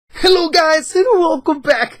Hello guys and welcome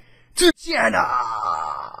back to the channel.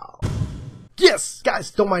 Yes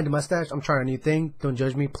guys, don't mind the mustache. I'm trying a new thing. Don't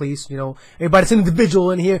judge me please. You know, everybody's an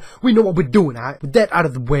individual in here. We know what we're doing, alright? With that out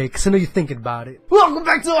of the way, cause I know you're thinking about it. Welcome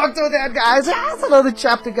back to Octodad guys. That's another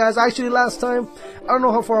chapter guys. Actually last time, I don't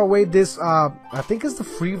know how far away this I think it's the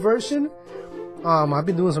free version. I've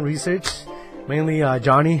been doing some research. Mainly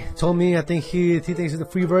Johnny told me I think he thinks it's the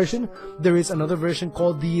free version. There is another version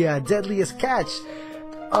called the Deadliest Catch.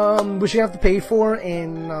 Which you have to pay for,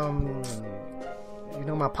 and you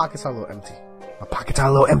know, my pockets are a little empty.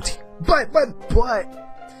 But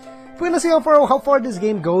we're gonna see how far this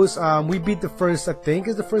game goes. We beat the first, I think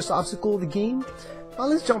is the first obstacle of the game.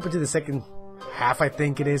 Let's jump into the second half. I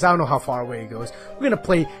think it is. I don't know how far away it goes. We're gonna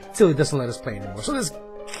play till it doesn't let us play anymore. So let's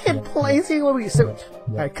get play. See what we.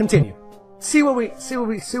 Alright, continue. See what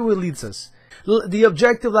it leads us. The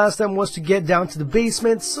objective last time was to get down to the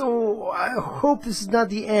basement, so I hope this is not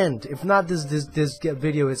the end. If not, this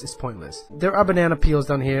video is pointless. There are banana peels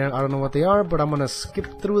down here. I don't know what they are, but I'm gonna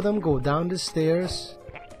skip through them, go down the stairs.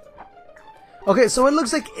 Okay, so it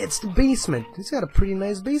looks like it's the basement. It's got a pretty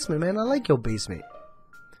nice basement, man. I like your basement.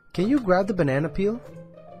 Can you grab the banana peel?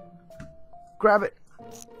 Grab it.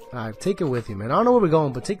 Alright, take it with you, man. I don't know where we're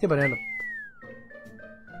going, but take the banana.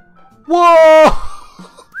 Whoa!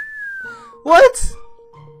 What?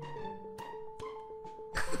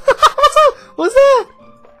 What's that?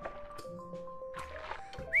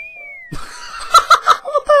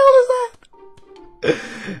 What the hell is that?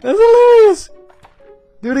 That's hilarious.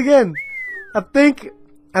 Do it again. I think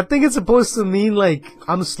it's supposed to mean like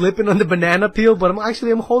I'm slipping on the banana peel, but I'm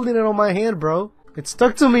holding it on my hand, bro. It's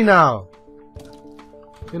stuck to me now.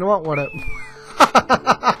 You know what? What up?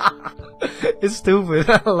 It's stupid.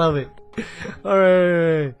 I love it.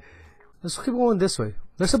 Alright. Let's keep going this way.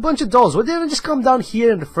 There's a bunch of dolls. Why didn't I just come down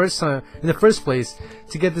here in the first place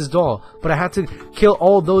to get this doll? But I had to kill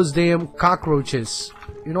all those damn cockroaches.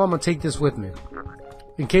 You know, I'm gonna take this with me.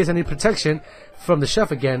 In case I need protection from the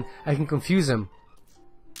chef again, I can confuse him.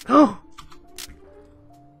 Oh!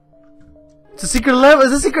 It's a secret level.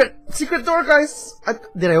 It's a secret door, guys.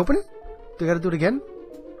 Did I open it? Do I gotta do it again?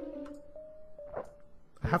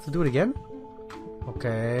 I have to do it again?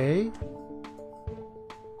 Okay.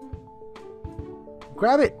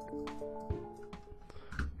 Grab it!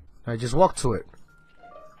 I just walk to it.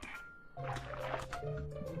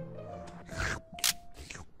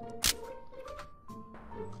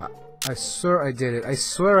 I swear I did it. I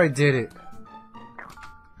swear I did it.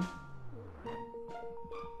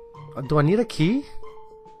 Do I need a key?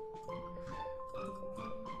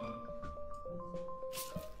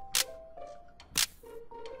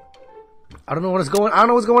 I don't know what is going on. I don't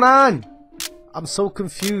know what's going on. I'm so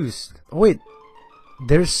confused. Oh wait.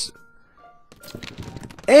 There's...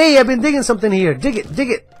 Hey, I've been digging something here. Dig it, dig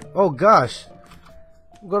it. Oh gosh.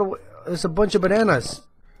 There's a bunch of bananas.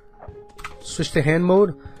 Switch to hand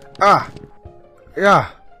mode. Ah. Yeah.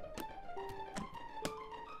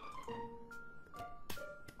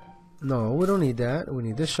 No, we don't need that. We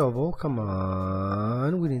need the shovel. Come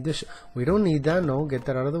on. We need this. We don't need that. No, get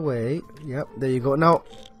that out of the way. Yep, there you go. Now.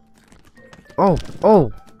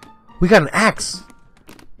 Oh. We got an axe.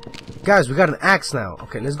 Guys, we got an axe now.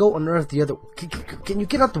 Okay, let's go unearth the other. Can you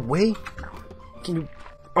get out the way? Can you?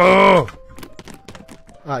 Oh!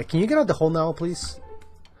 Alright, can you get out the hole now, please?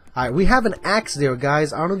 Alright, we have an axe there,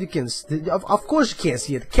 guys. I don't know if you can. Of course you can't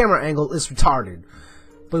see it. The camera angle is retarded.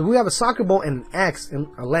 But we have a soccer ball and an axe and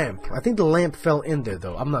a lamp. I think the lamp fell in there,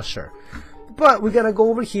 though. I'm not sure. But we gotta go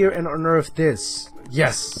over here and unearth this.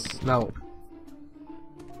 Yes. Now,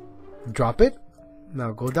 drop it.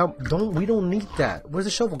 Now go down. We don't need that. Where's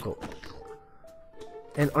the shovel go?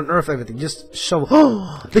 And unearth everything. Just shovel.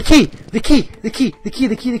 Oh, the key. Okay.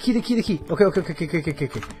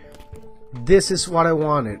 This is what I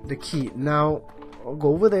wanted. The key. Now I'll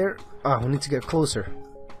go over there. Ah, we need to get closer.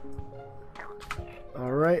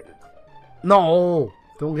 All right. No,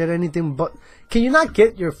 don't get anything but. Can you not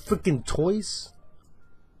get your freaking toys?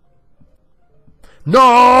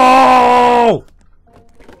 No.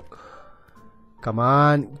 Come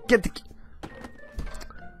on, get the key.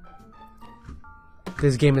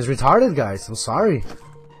 This game is retarded, guys. I'm sorry.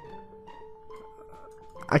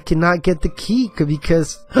 I cannot get the key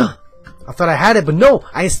because I thought I had it, but no.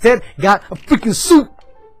 I instead got a freaking suit.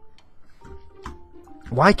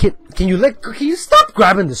 Why can you stop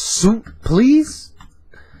grabbing the suit, please?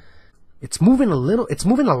 It's moving a little. It's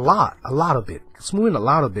moving a lot of it. It's moving a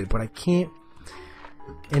lot of it, but I can't.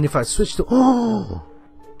 And if I switch to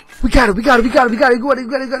We got it.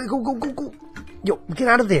 Go. Yo, get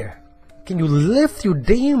out of there. Can you lift your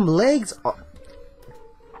damn legs up?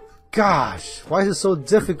 gosh, why is it so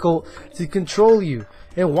difficult to control you?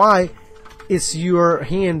 And why is your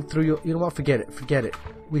hand through your... You know what? Forget it. Forget it.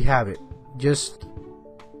 We have it. Just...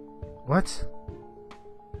 What?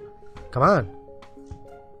 Come on.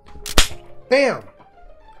 Bam!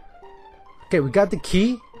 Okay, we got the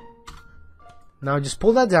key. Now just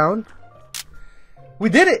pull that down. We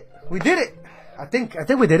did it! We did it! I think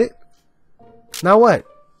we did it. Now what?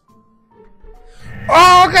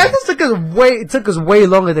 Oh, okay, it took us way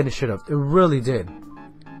longer than it should have. It really did.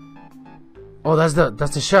 Oh, that's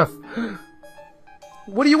the chef.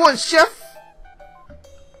 What do you want, chef?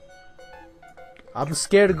 I'm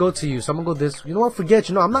scared to go to you, so I'm gonna go this. You know what? Forget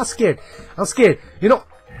you. No, I'm not scared. I'm scared. You know,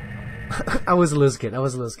 I was a little scared.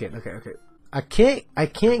 Okay, okay. I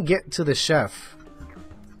can't get to the chef,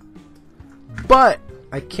 but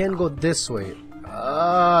I can go this way.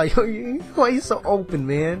 Why are you so open,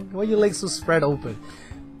 man? Why are your legs so spread open?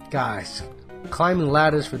 Guys, climbing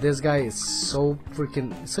ladders for this guy is so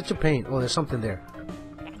freaking such a pain. Oh, there's something there.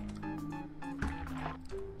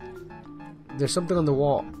 There's something on the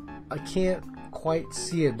wall. I can't quite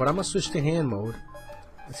see it, but I'm gonna switch to hand mode.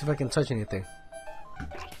 Let's see if I can touch anything.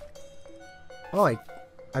 Oh,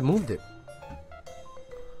 I moved it.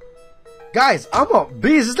 Guys, I'm a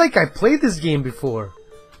beast. It's like I played this game before.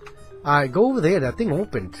 Alright, go over there. That thing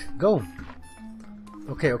opened. Go.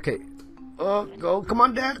 Okay, okay. Go. Come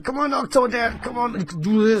on, Dad. Come on, Octodad. Come on. You can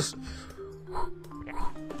do this.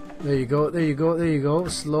 There you go. There you go. There you go.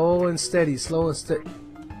 Slow and steady. Slow and steady.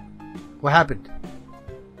 What happened?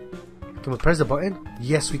 Can we press the button?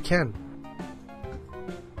 Yes, we can.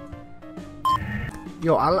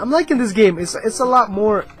 Yo, I'm liking this game. It's a lot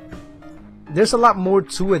more. There's a lot more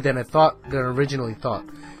to it than I originally thought.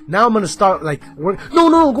 Now I'm gonna start like work.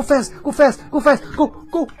 No, go fast, go,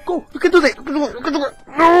 you can do that, you can do it.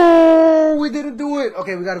 No, we didn't do it.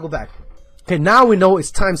 Okay, we gotta go back. Okay, now we know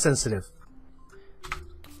it's time sensitive.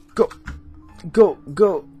 Go.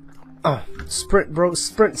 Oh, sprint, bro,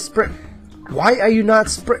 sprint. Why are you not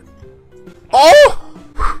sprint? Oh,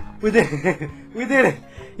 we did it. We did it.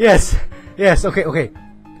 Yes, okay.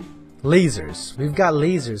 Lasers, we've got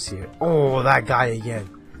lasers here. Oh, that guy again.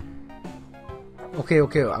 Okay.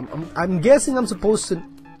 I'm guessing I'm supposed to.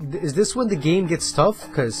 Is this when the game gets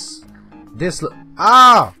tough? Cause this look.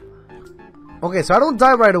 Ah. Okay, so I don't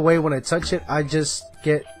die right away when I touch it. I just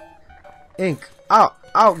get ink. Out.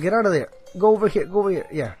 Get out of there. Go over here.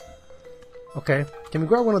 Yeah. Okay. Can we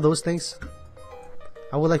grab one of those things?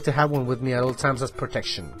 I would like to have one with me at all times as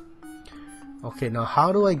protection. Okay. Now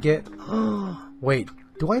how do I get? Wait.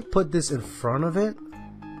 Do I put this in front of it?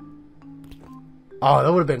 Oh,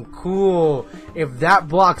 that would have been cool if that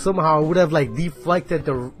block somehow would have like deflected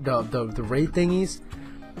the ray thingies.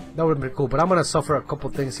 That would have been cool. But I'm gonna suffer a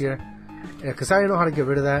couple things here, yeah, cause I don't know how to get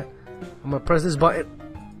rid of that. I'm gonna press this button.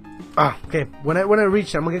 Ah, okay. When I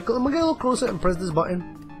reach, I'm gonna get a little closer and press this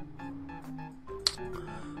button.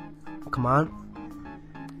 Come on.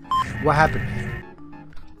 What happened?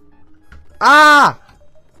 Ah!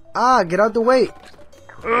 Get out the way.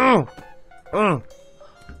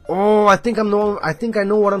 Oh, I think I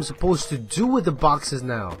know what I'm supposed to do with the boxes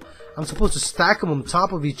now. I'm supposed to stack them on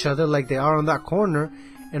top of each other like they are on that corner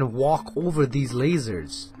and walk over these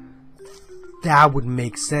lasers. That would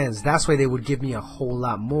make sense. That's why they would give me a whole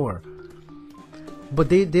lot more. But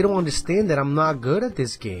they don't understand that I'm not good at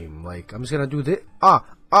this game. Like, I'm just gonna do this.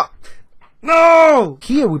 No!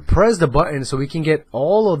 Here we press the button so we can get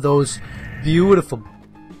all of those beautiful.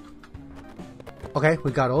 Okay,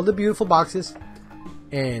 we got all the beautiful boxes.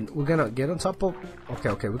 And we're gonna get on top of.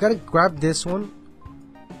 Okay, we gotta grab this one,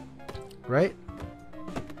 right,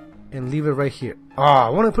 and leave it right here. I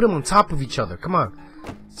want to put them on top of each other. Come on,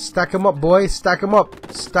 stack them up, boys. Stack them up.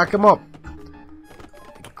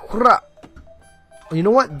 You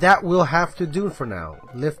know what? That will have to do for now.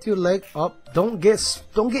 Lift your leg up. Don't get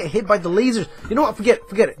hit by the lasers. You know what? Forget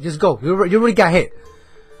it. Just go. You already got hit.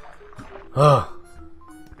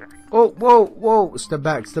 Oh, whoa, step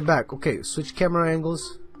back. Okay, switch camera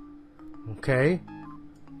angles. Okay.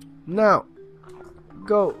 Now,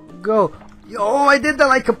 go. Yo, I did that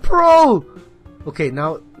like a pro. Okay,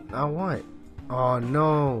 now what? Oh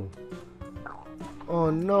no. Oh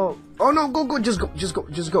no, go, just go.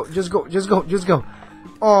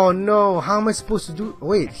 Oh no, how am I supposed to do?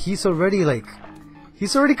 Wait, he's already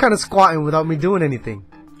kind of squatting without me doing anything.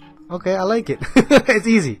 Okay, I like it. It's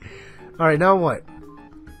easy. Alright, now what?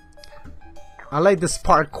 I like this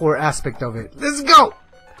parkour aspect of it. Let's go!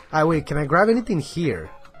 Alright, wait, can I grab anything here?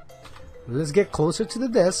 Let's get closer to the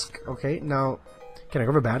desk. Okay, now, can I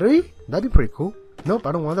grab a battery? That'd be pretty cool. Nope,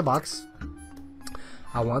 I don't want the box.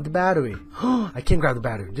 I want the battery. I can't grab the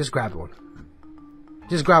battery. Just grab one.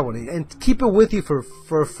 Just grab one and keep it with you for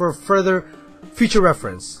further future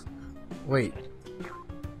reference. Wait.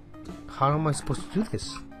 How am I supposed to do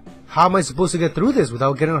this? How am I supposed to get through this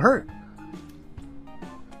without getting hurt?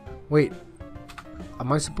 Wait.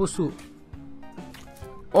 Am I supposed to...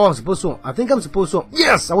 Oh, I'm supposed to... I think I'm supposed to...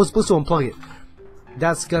 Yes! I was supposed to unplug it.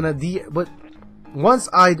 That's gonna... But once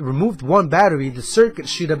I removed one battery, the circuit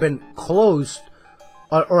should have been closed.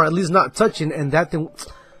 Or at least not touching, and that thing...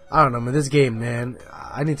 I don't know, man. This game, man.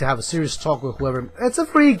 I need to have a serious talk with whoever... It's a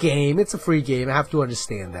free game. It's a free game. I have to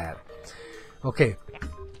understand that. Okay.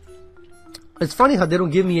 It's funny how they don't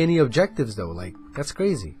give me any objectives, though. Like, that's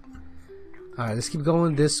crazy. Alright, let's keep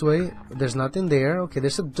going this way. There's nothing there. Okay,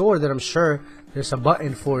 there's a door that I'm sure there's a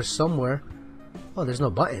button for somewhere. Oh, there's no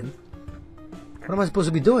button. What am I supposed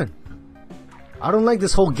to be doing? I don't like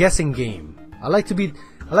this whole guessing game. I like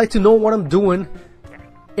to know what I'm doing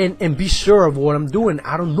and be sure of what I'm doing.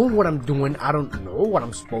 I don't know what I'm doing. I don't know what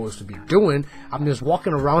I'm supposed to be doing. I'm just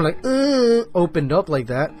walking around like opened up like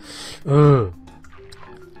that. Come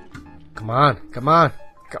on, come on,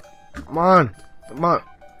 come on, come on.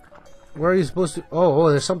 Where are you supposed to... Oh,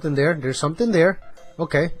 there's something there. There's something there.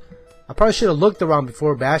 Okay. I probably should have looked around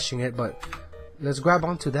before bashing it, but let's grab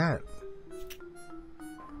onto that.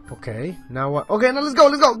 Okay, now what? Okay, now let's go,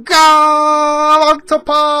 let's go. Go,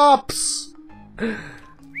 Octopops!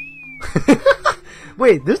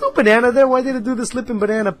 Wait, there's no banana there? Why did it do the slipping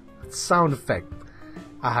banana sound effect?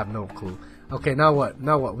 I have no clue. Okay, now what?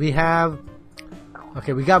 Now what? We have...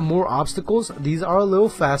 Okay, we got more obstacles. These are a little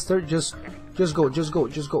faster. Just go, just go,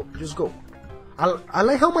 just go, just go. I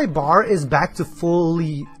like how my bar is back to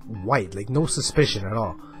fully white, like no suspicion at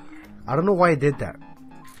all. I don't know why I did that.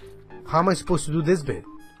 How am I supposed to do this bit?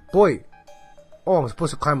 Boy. Oh, I'm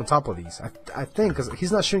supposed to climb on top of these. I think, because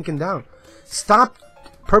he's not shrinking down. Stop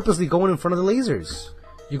purposely going in front of the lasers.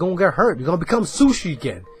 You're gonna get hurt. You're gonna become sushi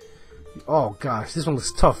again. Oh gosh, this one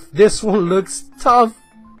looks tough. This one looks tough.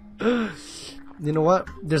 You know what?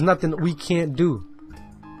 There's nothing we can't do.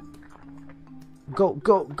 Go,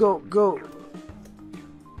 go, go, go.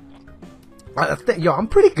 Yo, I'm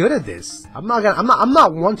pretty good at this. I'm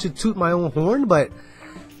not one to toot my own horn, but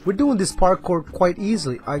we're doing this parkour quite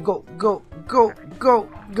easily. I go, go, go, go,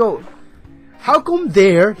 go. How come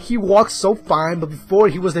there he walks so fine, but before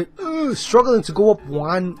he was like struggling to go up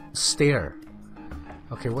one stair?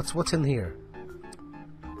 Okay, what's in here?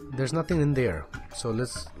 There's nothing in there. So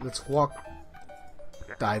let's walk.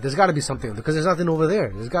 There's got to be something because there's nothing over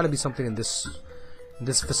there. There's got to be something in this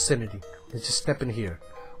vicinity. Let's just step in here.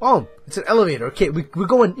 Oh, it's an elevator. Okay, we're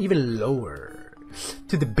going even lower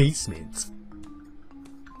to the basement.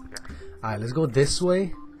 Alright, let's go this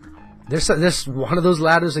way. There's one of those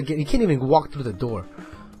ladders again. You can't even walk through the door.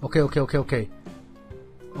 Okay, okay, okay, okay.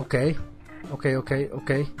 Okay. Okay, okay,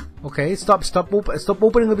 okay. Okay, stop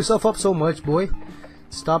opening yourself up so much, boy.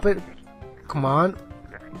 Stop it. Come on.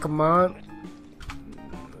 Come on.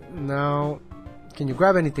 Now, can you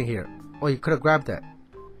grab anything here? Oh, you could have grabbed that.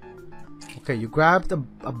 Okay, you grabbed a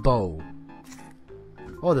bow.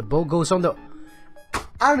 Oh, the bow goes on the...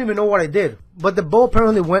 I don't even know what I did, but the bow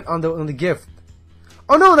apparently went on the gift.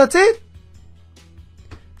 Oh no, that's it?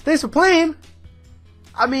 Thanks for playing.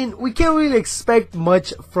 I mean, we can't really expect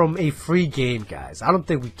much from a free game, guys. I don't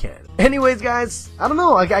think we can. Anyways, guys, I don't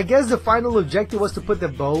know. I guess the final objective was to put the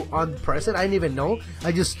bow on the present. I didn't even know.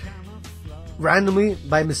 I just randomly,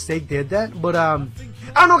 by mistake, did that. But, I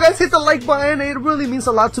don't know, guys. Hit the like button. It really means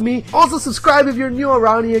a lot to me. Also, subscribe if you're new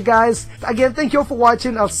around here, guys. Again, thank you all for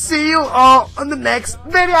watching. I'll see you all on the next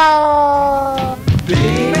video.